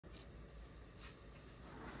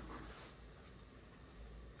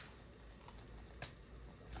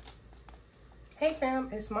Hey fam,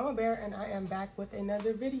 it's Mama Bear and I am back with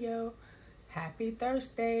another video. Happy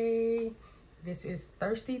Thursday. This is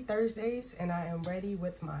Thirsty Thursdays and I am ready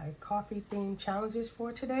with my coffee themed challenges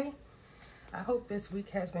for today. I hope this week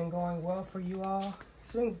has been going well for you all.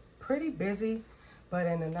 It's been pretty busy, but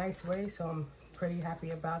in a nice way, so I'm pretty happy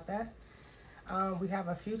about that. We have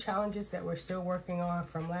a few challenges that we're still working on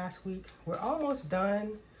from last week. We're almost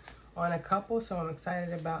done on a couple, so I'm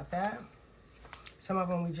excited about that. Some of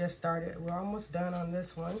them we just started. We're almost done on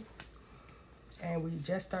this one. And we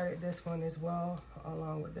just started this one as well,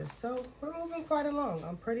 along with this. So we're moving quite along.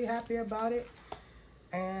 I'm pretty happy about it.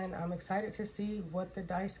 And I'm excited to see what the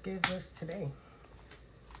dice gives us today.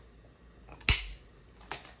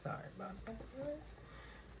 Sorry about that, guys.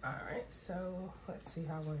 All right, so let's see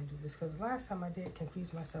how I want to do this. Because last time I did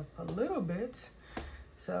confuse myself a little bit.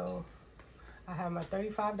 So I have my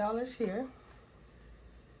 $35 here.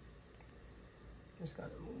 Just gonna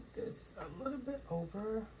move this a little bit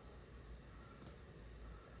over.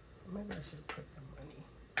 Maybe I should put the money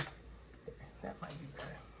there. That might be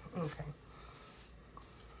better. Okay.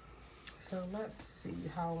 So let's see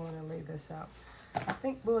how I want to lay this out. I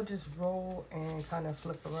think we'll just roll and kind of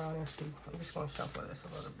flip around and see. I'm just gonna shuffle this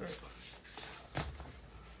a little bit.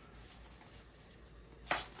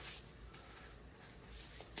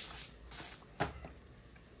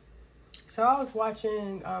 So I was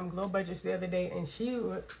watching Glow Budgets the other day, and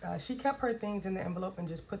she kept her things in the envelope and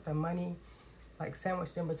just put the money like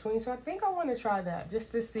sandwiched in between. So I think I want to try that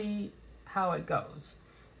just to see how it goes.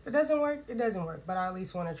 If it doesn't work, it doesn't work. But I at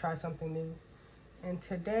least want to try something new. And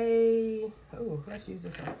today, ooh, let's use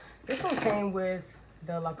this one. This one came with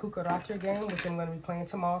the La Cucaracha game, which I'm going to be playing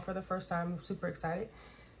tomorrow for the first time. I'm super excited.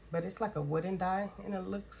 But it's like a wooden die, and it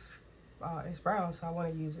looks, it's brown, so I want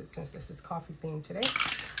to use it since this is coffee themed today.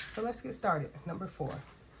 So let's get started. Number 4.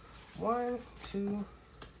 1, 2,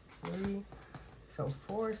 3. So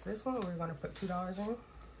 4 is this one. We're going to put $2 in.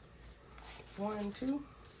 1, 2.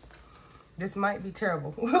 This might be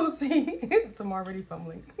terrible. We'll see. I'm already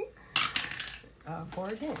fumbling. 4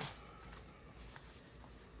 again.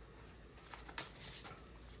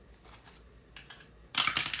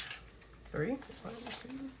 3. 1,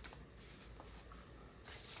 2.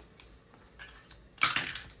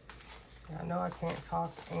 I know I can't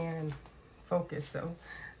talk and focus, so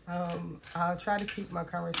I'll try to keep my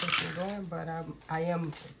conversation going, but I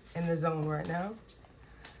am in the zone right now.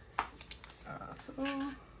 So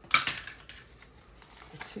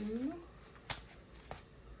 2.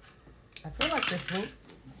 I feel like this week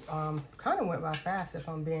kind of went by fast, if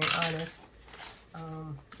I'm being honest.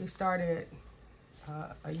 We started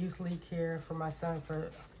a youth league here for my son for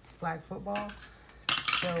flag football.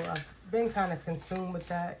 So I've been kind of consumed with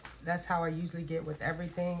that. That's how I usually get with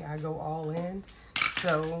everything. I go all in.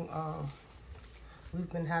 So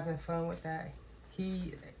we've been having fun with that.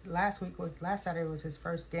 Last Saturday was his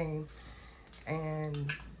first game.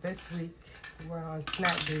 And this week we're on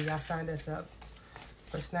snack duty. I signed us up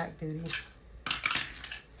for snack duty.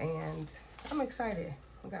 And I'm excited.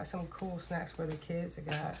 I got some cool snacks for the kids. I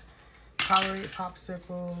got Powerade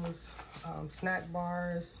popsicles, snack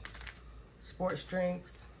bars, sports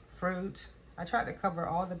drinks, fruit. I tried to cover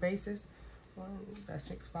all the bases. That's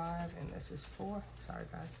 6.5 and this is 4. Sorry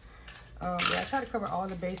guys. Yeah, I try to cover all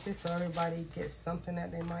the bases so everybody gets something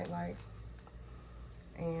that they might like.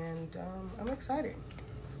 And I'm excited.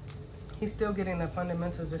 He's still getting the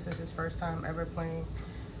fundamentals. This is his first time ever playing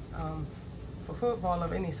for football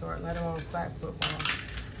of any sort, let alone flag football.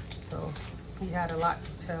 So he had a lot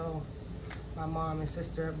to tell my mom and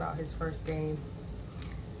sister about his first game.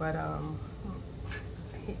 But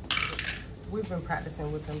we've been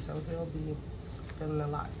practicing with him, so he'll be feeling a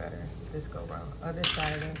lot better this go round. This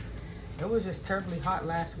Saturday. It was just terribly hot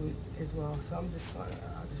last week as well, so I'll just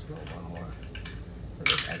roll one more for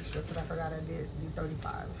this extra, because I forgot I did do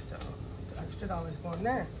 35, so the extra $1 going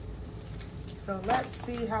there. So let's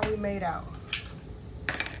see how we made out.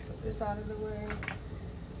 Put this out of the way.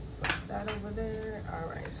 Put that over there. All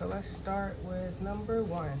right, so let's start with number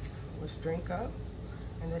 1. Let's drink up.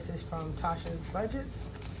 And this is from Tasha's Budgets.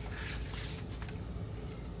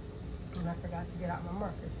 And I forgot to get out my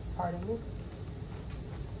markers. Pardon me.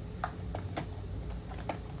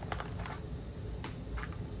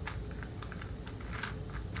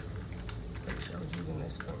 Pretty sure I was using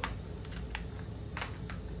this spoon.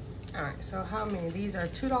 Alright, so how many? These are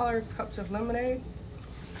 $2 cups of lemonade.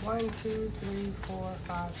 1, 2, 3, 4,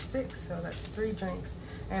 5, 6. So that's 3 drinks.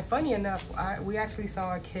 And funny enough, we actually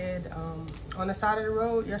saw a kid on the side of the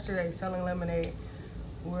road yesterday selling lemonade.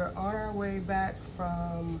 We're on our way back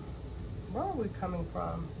from, where are we coming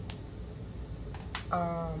from?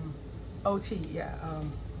 OT, yeah.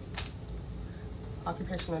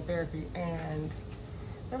 occupational therapy, and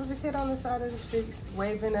there was a kid on the side of the street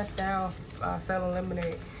waving us down, selling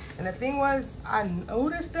lemonade. And the thing was, I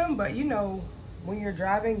noticed them, but you know, when you're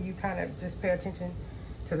driving, you kind of just pay attention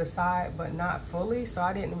to the side, but not fully. So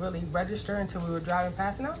I didn't really register until we were driving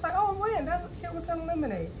past, and I was like, oh man, that kid was selling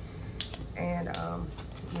lemonade. And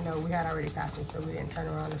you know, we had already passed him, so we didn't turn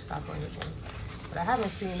around and stop or anything. But I haven't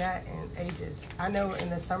seen that in ages. I know in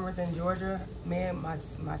the summers in Georgia, me and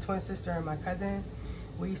my twin sister and my cousin,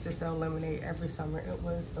 we used to sell lemonade every summer. It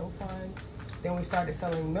was so fun. Then we started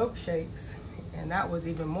selling milkshakes, and that was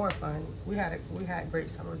even more fun. We had great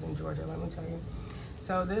summers in Georgia, let me tell you.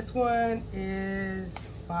 So this one is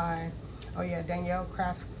by, oh yeah, Danielle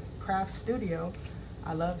Craft Studio.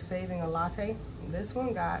 I love saving a latte. This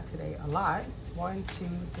one got today a lot. 1, 2,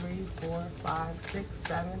 3, 4, 5, 6,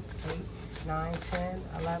 7, 8, 9, 10,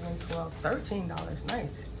 11, 12, $13.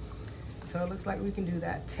 Nice. So it looks like we can do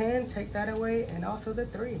that. 10, take that away, and also the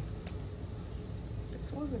 3.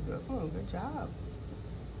 This one's a good one. Good job.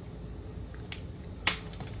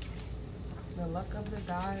 The luck of the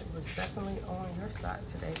die was definitely on your side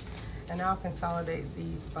today. And I'll consolidate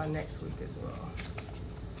these by next week as well.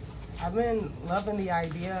 I've been loving the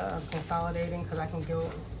idea of consolidating because I can go,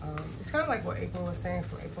 it's kind of like what April was saying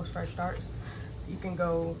for April's Fresh Starts. You can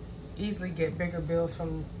go easily get bigger bills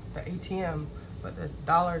from the ATM, but the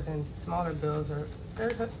dollars and smaller bills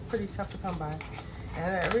they're pretty tough to come by.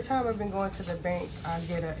 And every time I've been going to the bank, I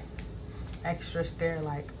get an extra stare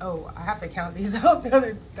like, oh, I have to count these out.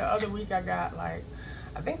 The other week I got like,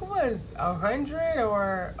 I think it was $100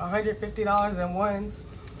 or $150 in ones.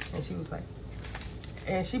 And she was like,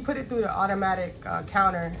 and she put it through the automatic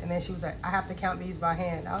counter, and then she was like, I have to count these by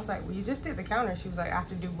hand. I was like, well, you just did the counter. She was like, I have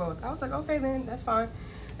to do both. I was like, okay, then that's fine.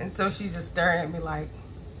 And so she's just staring at me like,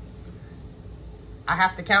 I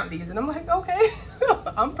have to count these. And I'm like, okay,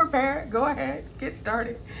 I'm prepared. Go ahead, get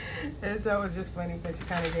started. And so it was just funny because she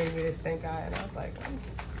kind of gave me this stink eye, and I was like,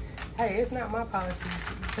 hey, it's not my policy.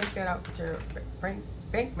 You take that out with your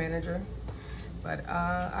bank manager. But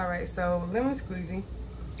all right, so lemon squeezy.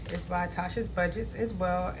 It's by Tasha's Budgets as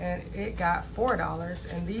well, and it got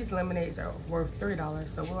 $4, and these lemonades are worth $3,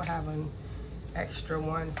 so we'll have an extra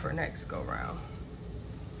one for next go round.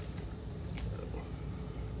 So,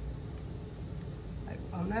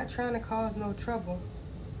 I'm not trying to cause no trouble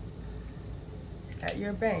at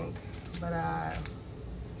your bank, but I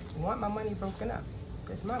want my money broken up.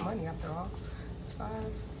 It's my money after all. 5,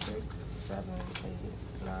 6, 7,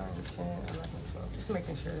 8, 9, 10, 11, 12. Just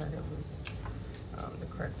making sure that it was the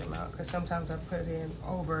correct amount, because sometimes I put it in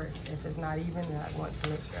over if it's not even, and I want to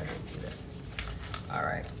make sure I didn't do that. All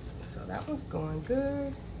right, so that one's going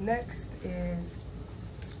good. Next is,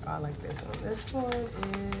 I like this one. This one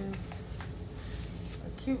is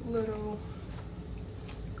a cute little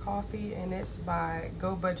coffee, and it's by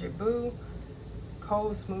Go Budget Boo.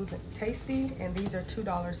 Cold, smooth, and tasty, and these are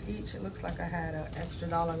 $2 each. It looks like I had an extra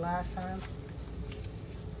 $1 last time.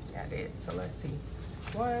 Yeah, I did. So let's see.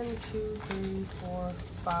 1, 2, 3, 4,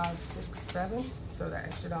 5, 6, 7. So that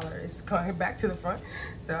extra $1 is going back to the front.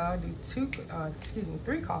 So I'll do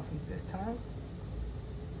 3 coffees this time.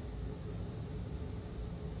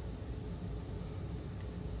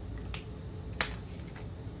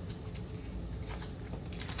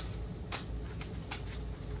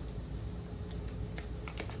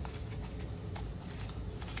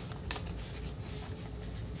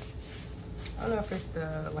 I don't know if it's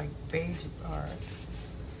the like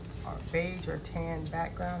beige or tan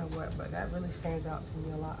background or what, but that really stands out to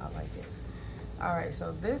me a lot. I like it. All right,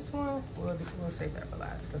 so this one we'll save that for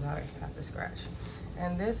last because I have to scratch.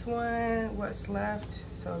 And this one, what's left?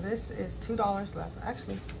 So this is $2 left.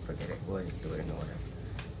 Actually, forget it. We'll just do it in order.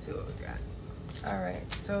 See what we got. All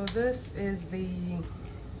right, so this is the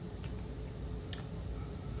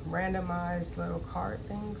randomized little card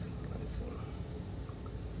things. Let's see.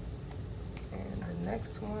 And the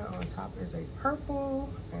next one on top is a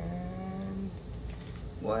purple. And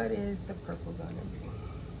what is the purple gonna be?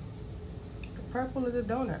 The purple is a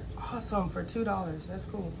donut. Awesome, for $2. That's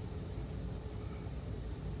cool.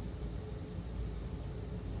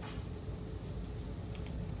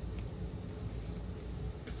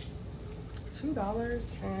 $2,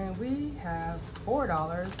 and we have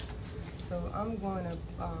 $4. So I'm going to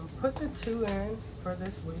put the 2 in for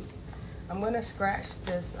this week. I'm going to scratch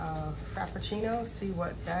this Frappuccino, see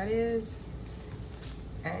what that is.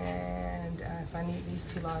 And if I need these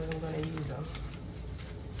 $2, I'm going to use them.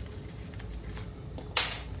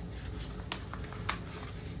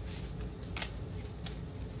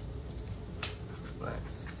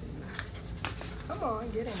 Let's see. Come on,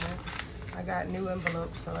 get in there. I got new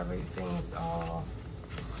envelopes, so everything's all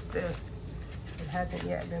stiff It hasn't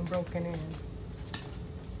yet been broken in.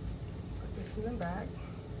 Put this in the back.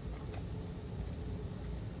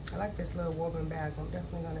 I like this little woven bag. I'm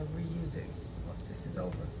definitely gonna reuse it once this is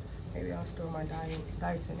over. Maybe I'll store my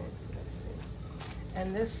dice in it. Let's see.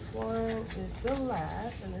 And this one is the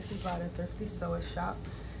last, and this is by the Thrifty Sew Shop.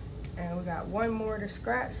 And we got one more to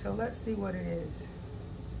scratch, so let's see what it is.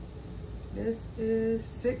 This is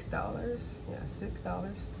 $6. Yeah,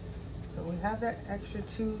 $6. So we have that extra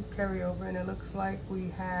 2 carryover, and it looks like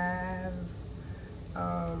we have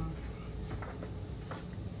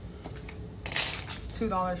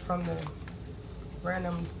 $2 from the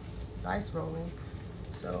random dice rolling.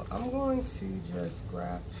 So I'm going to just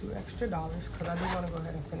grab $2 extra because I do want to go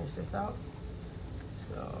ahead and finish this out.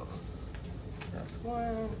 So that's 1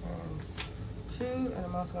 and 2, and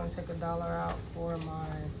I'm also going to take $1 out for my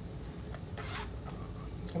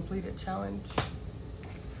completed challenge.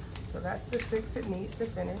 So that's the 6 it needs to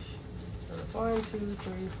finish. So it's 1, 2,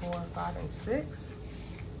 3, 4, 5, and 6.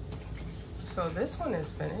 So this one is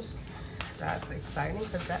finished. That's exciting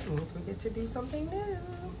because that means we get to do something new.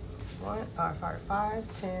 5,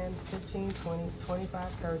 10, 15, 20, 25,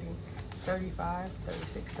 30, 35,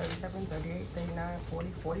 36, 37, 38, 39, 40,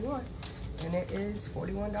 41. And it is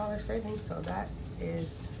 $41 savings, so that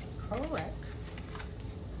is correct.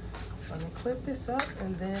 So I'm gonna clip this up,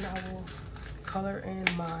 and then I will color in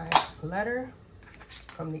my letter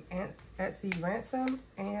from the Etsy Ransom,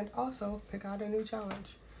 and also pick out a new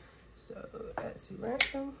challenge. So Etsy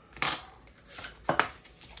Ransom,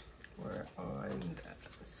 we're on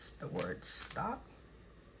the word stop.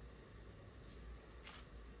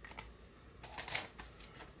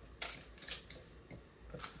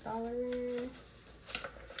 Put the dollar in, and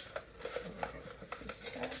put this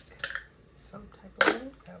back some type of way.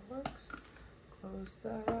 That works. Close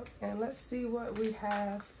that up, and let's see what we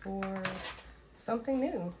have for something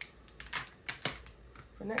new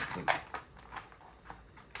for next week.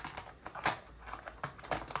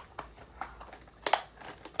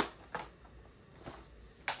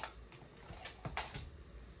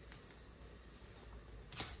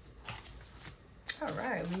 All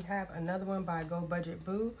right, we have another one by Go Budget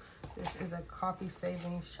Boo. This is a coffee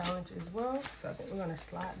savings challenge as well. So I think we're gonna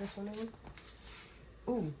slide this one in.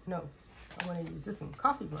 Ooh, no, I wanna use this one,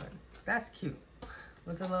 coffee blend. That's cute.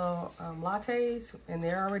 With the little lattes, and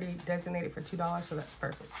they're already designated for $2, so that's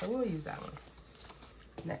perfect. So we'll use that one.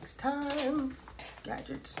 Next time,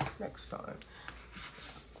 gadgets, next time.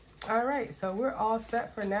 All right, so we're all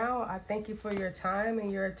set for now. I thank you for your time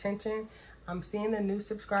and your attention. I'm seeing the new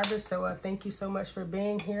subscribers, so thank you so much for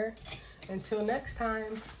being here. Until next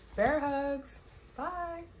time, bear hugs.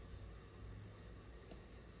 Bye.